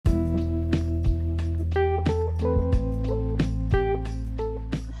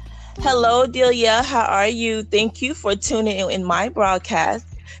Hello, Delia. How are you? Thank you for tuning in my broadcast.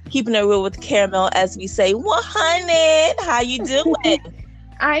 Keeping it real with caramel, as we say, 100. How you doing?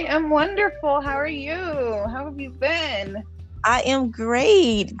 I am wonderful. How are you? How have you been? I am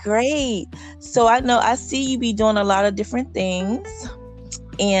great, great. So I see you be doing a lot of different things,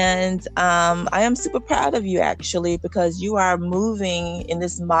 and I am super proud of you actually because you are moving in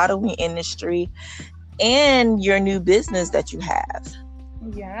this modeling industry and your new business that you have.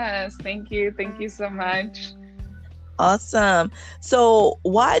 Yes, thank you. Thank you so much. Awesome. So,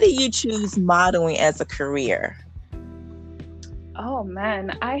 why did you choose modeling as a career? Oh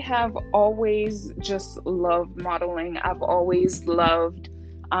man, I have always just loved modeling. I've always loved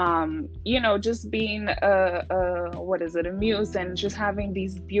just being what is it, a muse and just having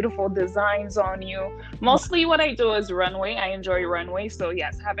these beautiful designs on you. Mostly what I do is runway. I enjoy runway. So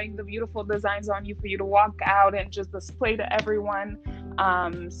yes, having the beautiful designs on you for you to walk out and just display to everyone.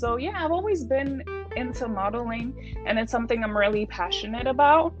 So yeah, I've always been into modeling and it's something I'm really passionate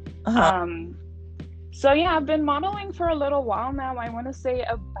about. Uh-huh. So yeah, I've been modeling for a little while now. I want to say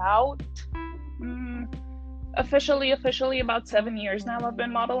about mm, officially about 7 years now. I've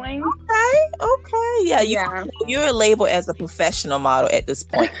been modeling. Okay, okay. Yeah, Yeah. you're labeled as a professional model at this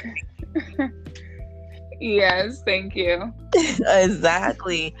point. Yes, thank you.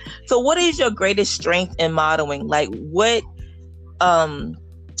 Exactly. So what is your greatest strength in modeling? Like what um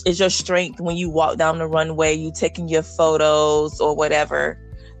is your strength when you walk down the runway, you taking your photos or whatever?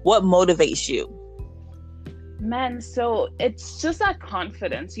 What motivates you? Man, so it's just that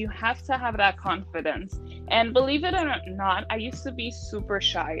confidence. You have to have that confidence. And believe it or not, I used to be super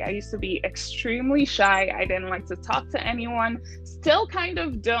shy. I used to be extremely shy. I didn't like to talk to anyone. Still kind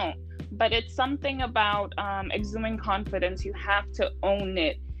of don't. But it's something about exuding confidence. You have to own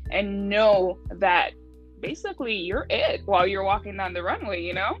it and know that basically you're it while you're walking down the runway,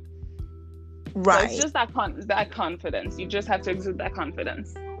 you know? So it's Right. just that confidence. You just have to exude that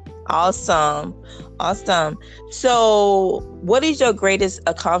confidence. Awesome. Awesome. So, what is your greatest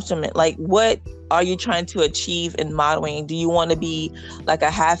accomplishment? Like, what are you trying to achieve in modeling? Do you want to be like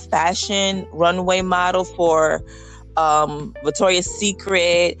a half fashion runway model for Victoria's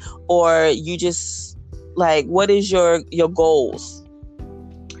Secret, or you just like what is your goals?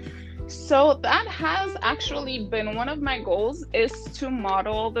 So that has actually been one of my goals is to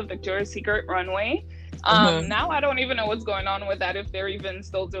model the Victoria's Secret runway. Mm-hmm. Now I don't even know what's going on with that, if they're even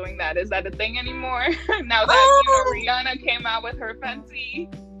still doing that. Is that a thing anymore? Now that, Oh, Rihanna came out with her Fenty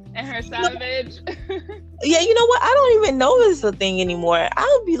and her Savage. yeah, you know what? I don't even know it's a thing anymore.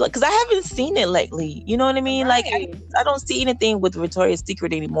 I'll be like, because I haven't seen it lately. You know what I mean? Like, Right. I don't see anything with Victoria's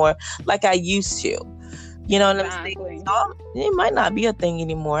Secret anymore like I used to. You know what I'm saying? Exactly. So it might not be a thing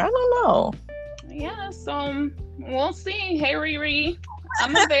anymore. I don't know. Yeah, so we'll see. Hey Riri,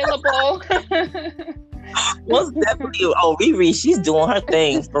 I'm available. Most definitely. Oh, Riri, she's doing her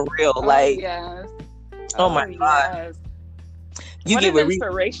thing for real. Oh Like, yes. oh my Oh God, yes. you What get an with Riri.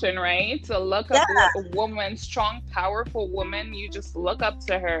 inspiration, right? To look Yeah, up a woman, strong, powerful woman. You just look up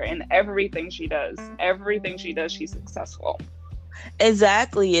to her and everything she does. Everything she does, she's successful.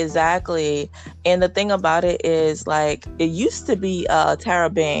 exactly, exactly. And the thing about it is, like, it used to be Tara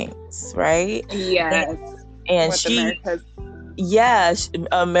Banks, right? And, Yes. and With she, America's. yeah,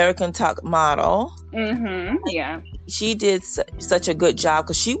 American Top Model. Mm-hmm. Yeah. She did such a good job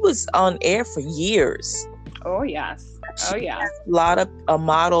because she was on air for years. Oh yes. She Oh yeah. has a lot of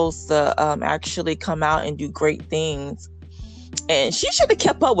models to actually come out and do great things, and she should have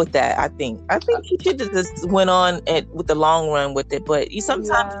kept up with that. I think she should have just went on with the long run with it. But you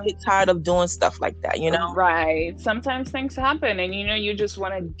sometimes Yeah. get tired of doing stuff like that, you know. Right. Sometimes things happen and you just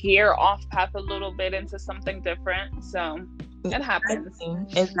want to gear off path a little bit into something different. So it happens.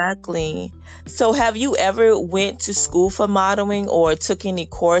 Exactly. So have you ever went to school for modeling or took any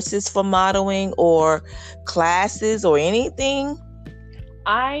courses for modeling or classes or anything?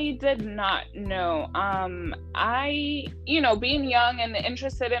 I did not know. Being young and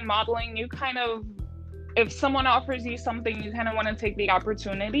interested in modeling, you kind of, if someone offers you something, you kind of want to take the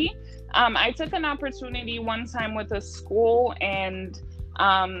opportunity. I took an opportunity one time with a school and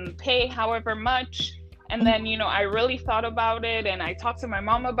pay however much. And then, I really thought about it and I talked to my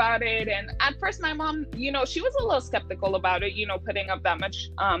mom about it. And at first, my mom, she was a little skeptical about it, putting up that much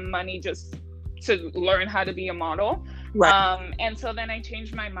money just to learn how to be a model. Right. And so then I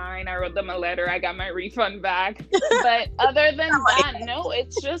changed my mind. I wrote them a letter. I got my refund back. But other than that, no,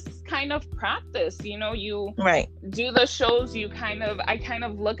 it's just kind of practice. You Right. do the shows, I kind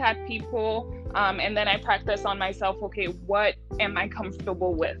of look at people, and then I practice on myself. Okay, what am I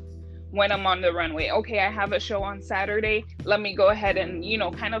comfortable with when I'm on the runway? Okay, I have a show on Saturday. Let me go ahead and,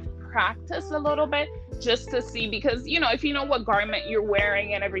 kind of practice a little bit just to see, because, you know, if you know what garment you're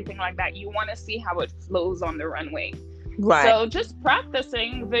wearing and everything like that, you want to see how it flows on the runway. Right. So just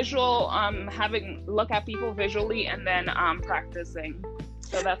practicing visual, having look at people visually, and then practicing.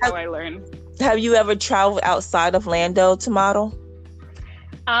 So that's how I learned. Have you ever traveled outside of Lando to model?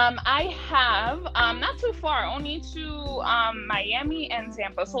 I have, not too far, only to Miami and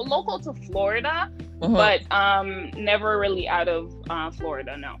Tampa. So local to Florida, but never really out of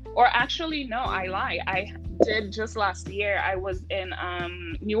Florida, no. Or actually, no, I lie. I did just last year. I was in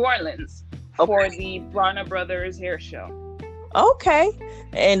New Orleans for the Bronner Brothers hair show. Okay.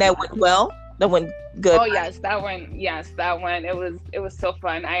 And that went well? That went good? Oh, yes, that went. It was so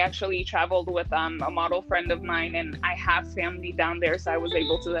fun. I actually traveled with a model friend of mine, and I have family down there, so I was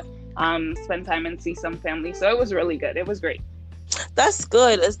able to spend time and see some family. So it was really good. It was great. That's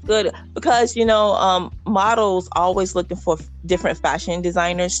good. It's good because, you know, models always looking for different fashion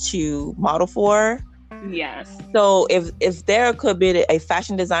designers to model for. Yes. So if there could be a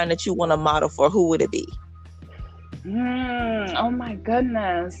fashion designer that you want to model for, who would it be? Oh my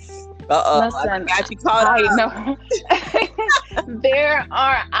goodness. Listen, I know. There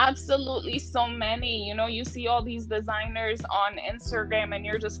are absolutely so many. You know, you see all these designers on Instagram and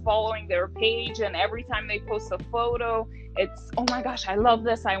you're just following their page, and every time they post a photo, it's, oh my gosh, I love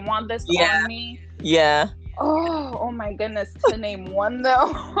this. I want this on me. Yeah. Oh my goodness, to name one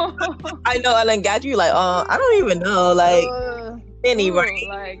though. I know, Ellen got you like, I don't even know, like any, right?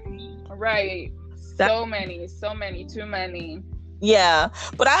 Like, right. So many, too many. Yeah,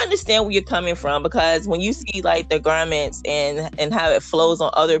 but I understand where you're coming from, because when you see like the garments and how it flows on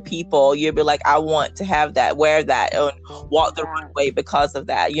other people, you'll be like, I want to have that, wear that, and walk the runway because of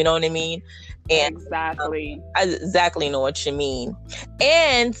that. You know what I mean? And exactly. I exactly know what you mean.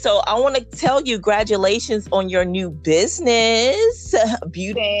 And so I want to tell you, congratulations on your new business.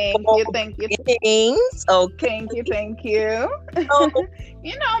 Beautiful. Thank you. Things. Okay. Thank you. So,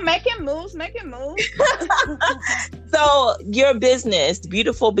 you know, making moves. So your business,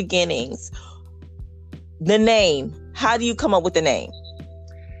 Beautiful Beginnings, the name, how do you come up with the name?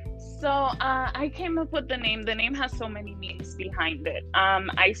 So I came up with the name. The name has so many meanings behind it.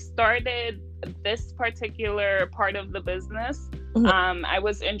 I started this particular part of the business. I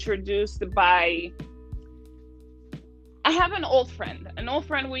was introduced by, I have an old friend.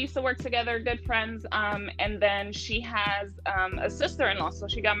 We used to work together, good friends. And then she has a sister-in-law. So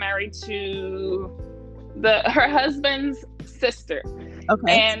she got married to her husband's sister.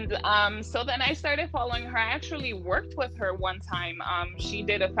 Okay. And so then I started following her. I actually worked with her one time. She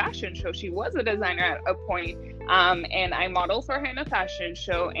did a fashion show. She was a designer at a point. And I modeled for her in a fashion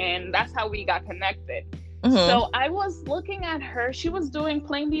show. And that's how we got connected. So I was looking at her. She was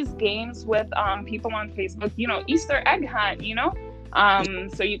playing these games with people on Facebook, you know, Easter egg hunt, you know.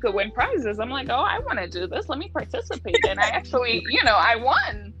 So you could win prizes. I'm like, oh, I want to do this. Let me participate. And I actually, you know, I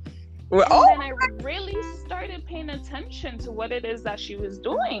won. And then I really started paying attention to what it is that she was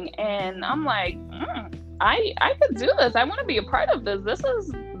doing. And I'm like, I could do this. I want to be a part of this.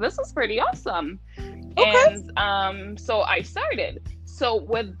 This is pretty awesome. Okay. And so I started. So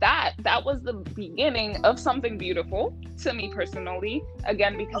with that was the beginning of something beautiful to me personally.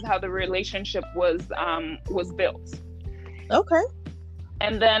 Again, because how the relationship was built. Okay.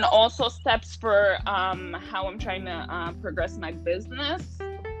 And then also steps for how I'm trying to progress my business.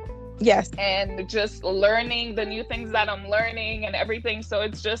 Yes. And just learning the new things that I'm learning and everything. So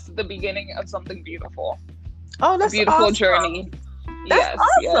it's just the beginning of something beautiful. Oh, that's a beautiful awesome. Journey. That's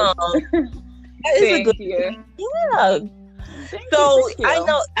awesome. Yes. That is a good thing. Yeah. So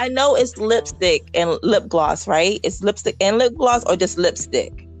I know it's lipstick and lip gloss, right? It's lipstick and lip gloss, or just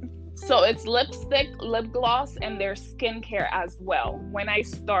lipstick? So it's lipstick, lip gloss, and there's skincare as well. When I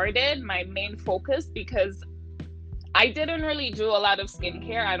started, my main focus, because I didn't really do a lot of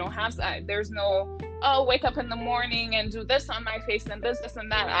skincare. I don't have that. There's no, wake up in the morning and do this on my face and this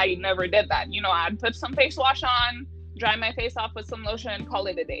and that. I never did that. You know, I'd put some face wash on, dry my face off with some lotion, and call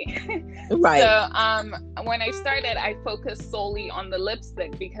it a day. Right. So when I started, I focused solely on the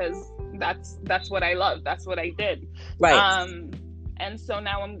lipstick because that's what I love. That's what I did. Right. And so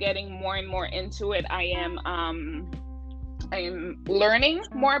now I'm getting more and more into it. I am learning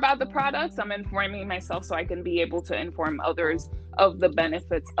more about the products. I'm informing myself so I can be able to inform others of the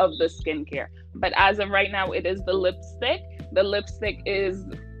benefits of the skincare. But as of right now, it is the lipstick. The lipstick is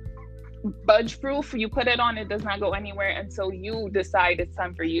budge proof. You put it on, it does not go anywhere until you decide it's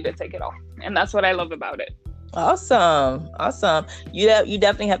time for you to take it off. And that's what I love about it. Awesome. You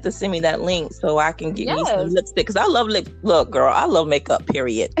definitely have to send me that link so I can get me some Yes. lipstick because I love lip. Look, girl, I love makeup.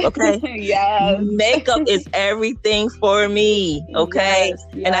 Period. Okay, Yes. makeup is everything for me. Okay, Yes,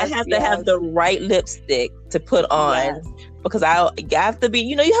 and I yes, have to have yes, the right lipstick to put on yes. because I have to be.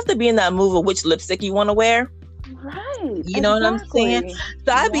 You have to be in that mood of which lipstick you want to wear. Right, You know what I'm saying? exactly.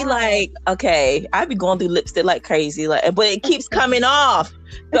 So I'd be Yes. like, okay, I'd be going through lipstick like crazy, like, but it keeps coming off.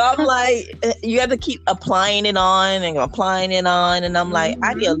 So I'm like, you have to keep applying it on and applying it on, and I'm like,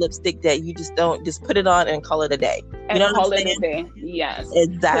 I need a Hmm. lipstick that you just don't just put it on and call it a day. You know And what I'm call it a saying? day. Yes. Because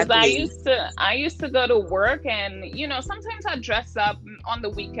Exactly. I used to go to work, and sometimes I dress up on the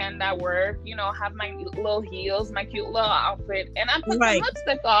weekend at work, have my little heels, my cute little outfit, and I put some Right.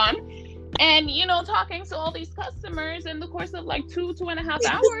 lipstick on. And talking to all these customers in the course of like 2.5 hours,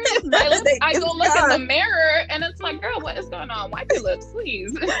 I It's go look in the gone. mirror, and it's like, girl, what is going on? Wipe your lips,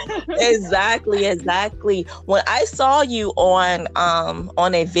 please. Exactly. When I saw you on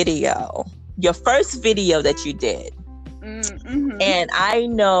a video, your first video that you did, Mm-hmm. and I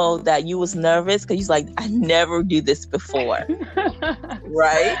know that you was nervous because you're like, I never do this before,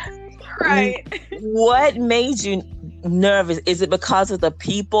 right? Right. What made you nervous? Is it because of the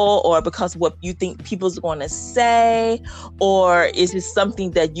people or because what you think people's going to say? Or is it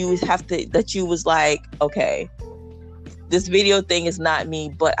something that you was like, okay, this video thing is not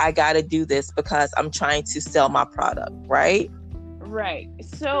me, but I got to do this because I'm trying to sell my product, right? Right.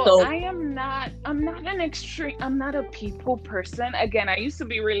 So So, I'm not I'm not a people person. Again, I used to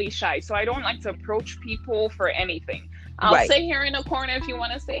be really shy, so I don't like to approach people for anything. I'll right. sit here in a corner if you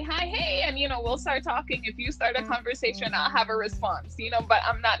want to say hi, hey, and we'll start talking. If you start a conversation, I'll have a response, but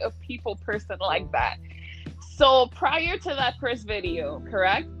I'm not a people person like that. So prior to that first video,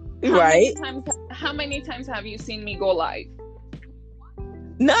 correct? Right. How many times have you seen me go live?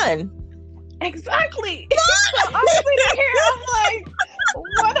 None. Exactly. So I'm sitting here, I'm like,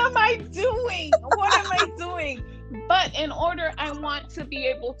 what am I doing? What am I doing? But in order, I want to be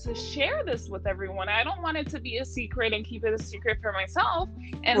able to share this with everyone. I don't want it to be a secret and keep it a secret for myself.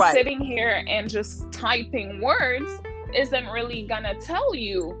 And Right. sitting here and just typing words isn't really gonna tell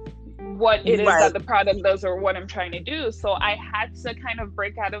you what it is Right. that the product does or what I'm trying to do. So I had to kind of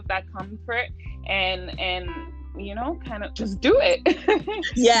break out of that comfort and kind of just do it.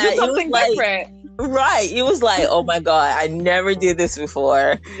 Yeah, do it was something like, different. right. It was like, oh my God, I never did this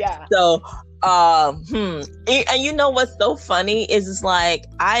before. Yeah. So, and you know what's so funny is it's like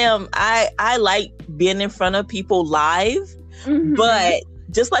I like being in front of people live, Mhm. but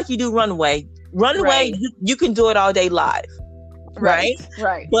just like you do runway, Right. you can do it all day live. Right.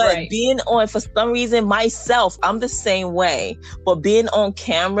 But Right. being on, for some reason, myself, I'm the same way. But being on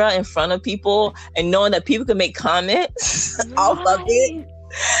camera in front of people and knowing that people can make comments off of it,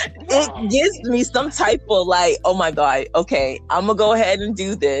 it gives me some type of like, oh my God, okay, I'm gonna go ahead and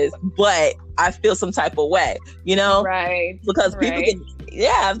do this, but I feel some type of way, Right. because people can,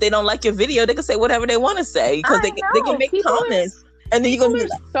 if they don't like your video, they can say whatever they want to say because they can make comments. And then you're gonna be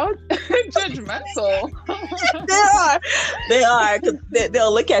like, so judgmental. They are, because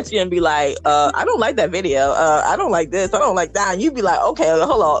they'll look at you and be like, I don't like that video. I don't like this. I don't like that. And you'd be like, okay,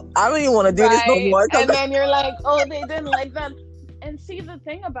 hold on. I don't even want to do this no more. And then you're like, oh, they didn't like that. And see, the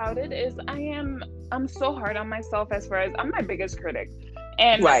thing about it is I'm so hard on myself as far as I'm my biggest critic.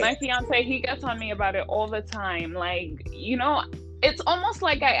 And Right. my fiance, he gets on me about it all the time. Like, it's almost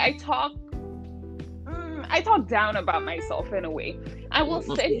like I talk down about myself in a way. I will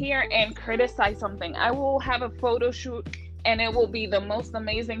sit here and criticize something. I will have a photo shoot and it will be the most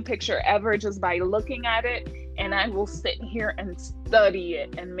amazing picture ever just by looking at it. And I will sit here and study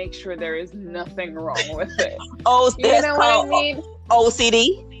it and make sure there is nothing wrong with it. Oh, You know what I mean?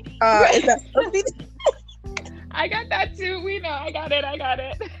 OCD. Is that OCD? I got that too. We know. I got it.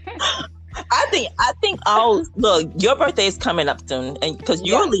 I think look, your birthday is coming up soon, and because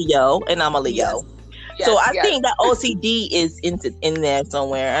you're a Leo and I'm a Leo. So I think that OCD is in there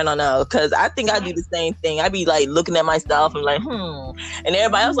somewhere. I don't know, because I think I do the same thing. I be like looking at myself and like, and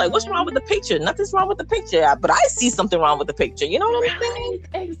everybody else like, what's wrong with the picture? Nothing's wrong with the picture, but I see something wrong with the picture. You know what I'm saying?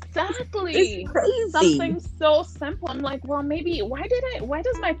 Exactly. It's crazy. Something so simple. I'm like, well, maybe why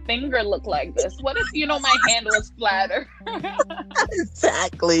does my finger look like this? What if my hand was flatter?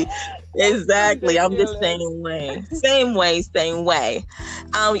 Exactly. I'm the same way.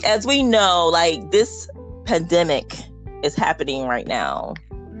 As we know, like, this pandemic is happening right now,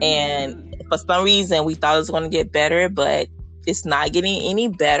 and for some reason we thought it was going to get better, but it's not getting any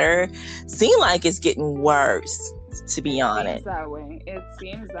better. Seems like it's getting worse. advice, to be honest. It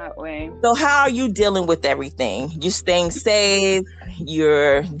seems that way. So how are you dealing with everything? You're staying safe.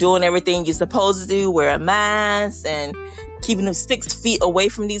 You're doing everything you're supposed to do. Wear a mask and keeping them 6 feet away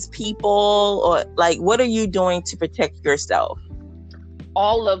from these people, or like, what are you doing to protect yourself?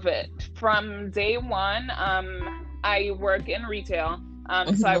 All of it from day one. I work in retail.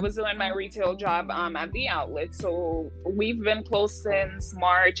 So I was doing my retail job at the outlet. So we've been closed since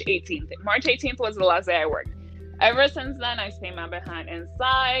March 18th. March 18th was the last day I worked. Ever since then, I stay my behind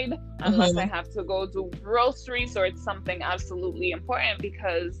inside unless I have to go do groceries or it's something absolutely important,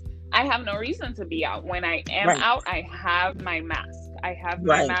 because I have no reason to be out. When I am out, I have my mask.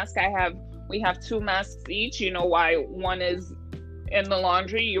 We have 2 masks each. You know why? One is in the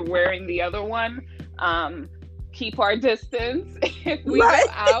laundry, you're wearing the other one. Keep our distance. If we go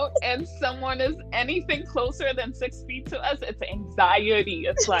out and someone is anything closer than 6 feet to us, it's anxiety.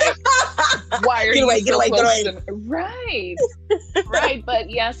 It's like, why are you so close to me? Right. But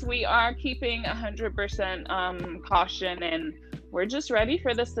yes, we are keeping 100% caution, and we're just ready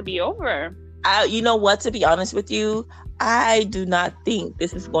for this to be over. You know what, to be honest with you, I do not think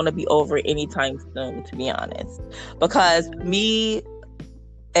this is going to be over anytime soon, to be honest. Because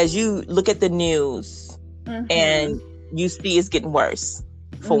as you look at the news, and you see it's getting worse,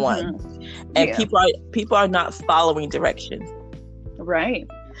 for one. And people are not following directions. Right.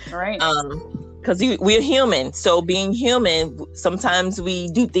 Because we're human. So being human, sometimes we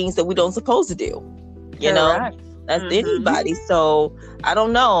do things that we don't supposed to do. You know? That's anybody. So I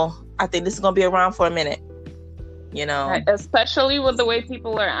don't know. I think this is going to be around for a minute. You know? Especially with the way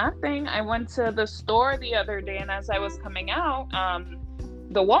people are acting. I went to the store the other day, and as I was coming out,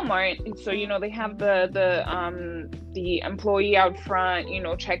 the Walmart, so they have the employee out front,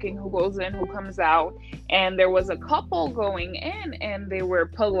 checking who goes in, who comes out, and there was a couple going in, and they were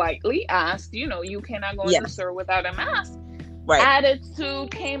politely asked, you cannot go in the store without a mask.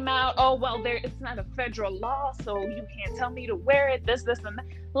 Attitude came out, oh well, it's not a federal law, so you can't tell me to wear it, this and that.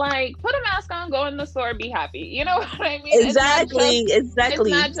 Like, put a mask on, go in the store, be happy. You know what I mean? Exactly. It's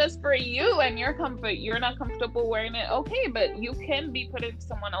not just for you and your comfort. You're not comfortable wearing it, okay, but you can be putting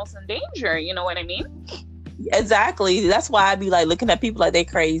someone else in danger. You know what I mean? Exactly. That's why I be like looking at people like they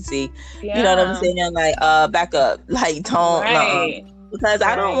crazy. You know what I'm saying? Like, back up, like, don't. Because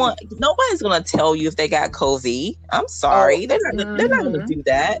I don't want, nobody's going to tell you if they got COVID. I'm sorry. They're not going to do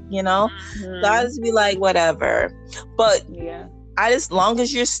that, So I just be like, whatever. But as long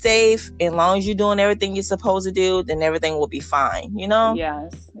as you're safe, and long as you're doing everything you're supposed to do, then everything will be fine,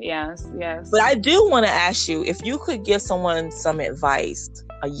 Yes. But I do want to ask you, if you could give someone some advice,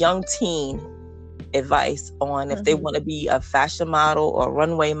 a young teen advice on if they want to be a fashion model or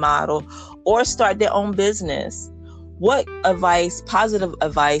runway model or start their own business, what advice, positive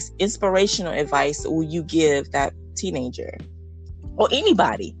advice, inspirational advice will you give that teenager or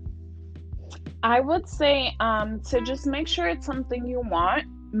anybody? I would say to just make sure it's something you want.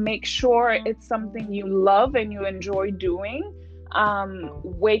 Make sure it's something you love and you enjoy doing.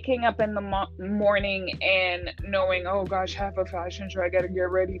 Waking up in the morning and knowing, oh gosh, I have a fashion show, I gotta get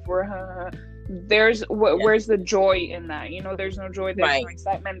ready for her. Where's the joy in that? There's no joy, there's no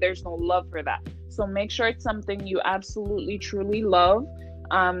excitement, there's no love for that. So make sure it's something you absolutely truly love,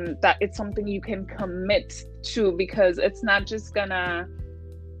 that it's something you can commit to, because it's not just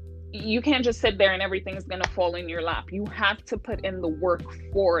you can't just sit there and everything's gonna fall in your lap. You have to put in the work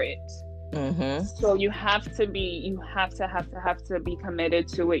for it. So you have to be committed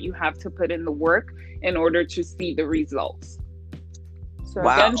to it. You have to put in the work in order to see the results. So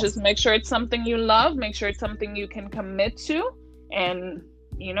again, just make sure it's something you love, make sure it's something you can commit to, and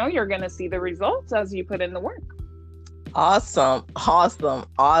you're going to see the results as you put in the work. Awesome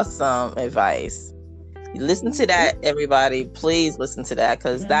advice. Listen to that, everybody. Please listen to that,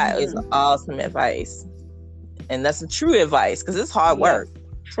 because that is awesome advice. And that's a true advice, because it's hard work.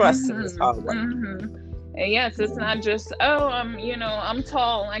 Trust me, it's hard work. And yes, it's not just, I'm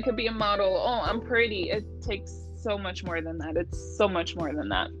tall, I could be a model. Oh, I'm pretty. It takes so much more than that. It's so much more than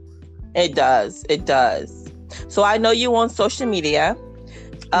that. It does. So I know you on social media.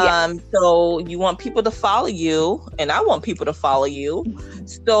 So you want people to follow you, and I want people to follow you.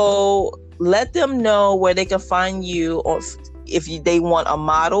 So let them know where they can find you, or if they want a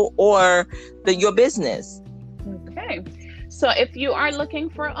model or your business. Okay. So if you are looking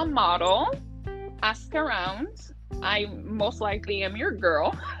for a model, ask around. I most likely am your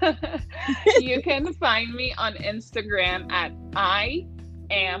girl. You can find me on Instagram at I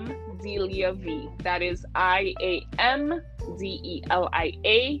am Delia V. That is IAMDELIAV.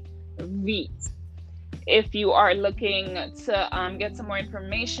 If you are looking to get some more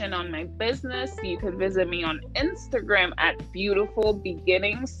information on my business, you can visit me on Instagram at beautiful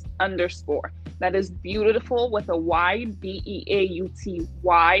beginnings underscore. That is beautiful with a Y, BEAUTYFUL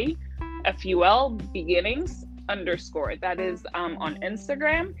beginnings underscore. That is on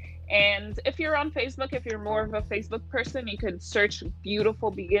Instagram. And if you're on Facebook, if you're more of a Facebook person, you could search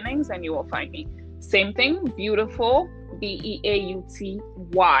Beautiful Beginnings and you will find me. Same thing, beautiful, BEAUTYFUL.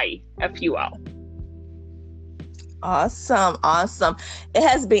 Awesome. It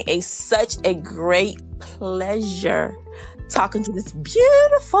has been such a great pleasure talking to this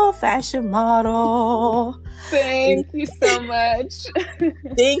beautiful fashion model. Thank you so much.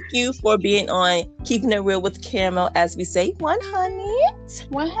 Thank you for being on Keeping It Real with Caramel, as we say, 100.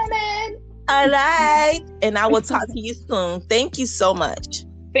 100. All right. And I will talk to you soon. Thank you so much.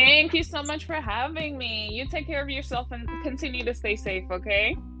 Thank you so much for having me. You take care of yourself and continue to stay safe,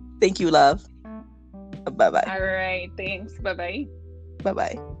 okay? Thank you, love. Bye-bye. All right. Thanks. Bye-bye.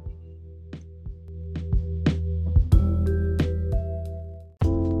 Bye-bye.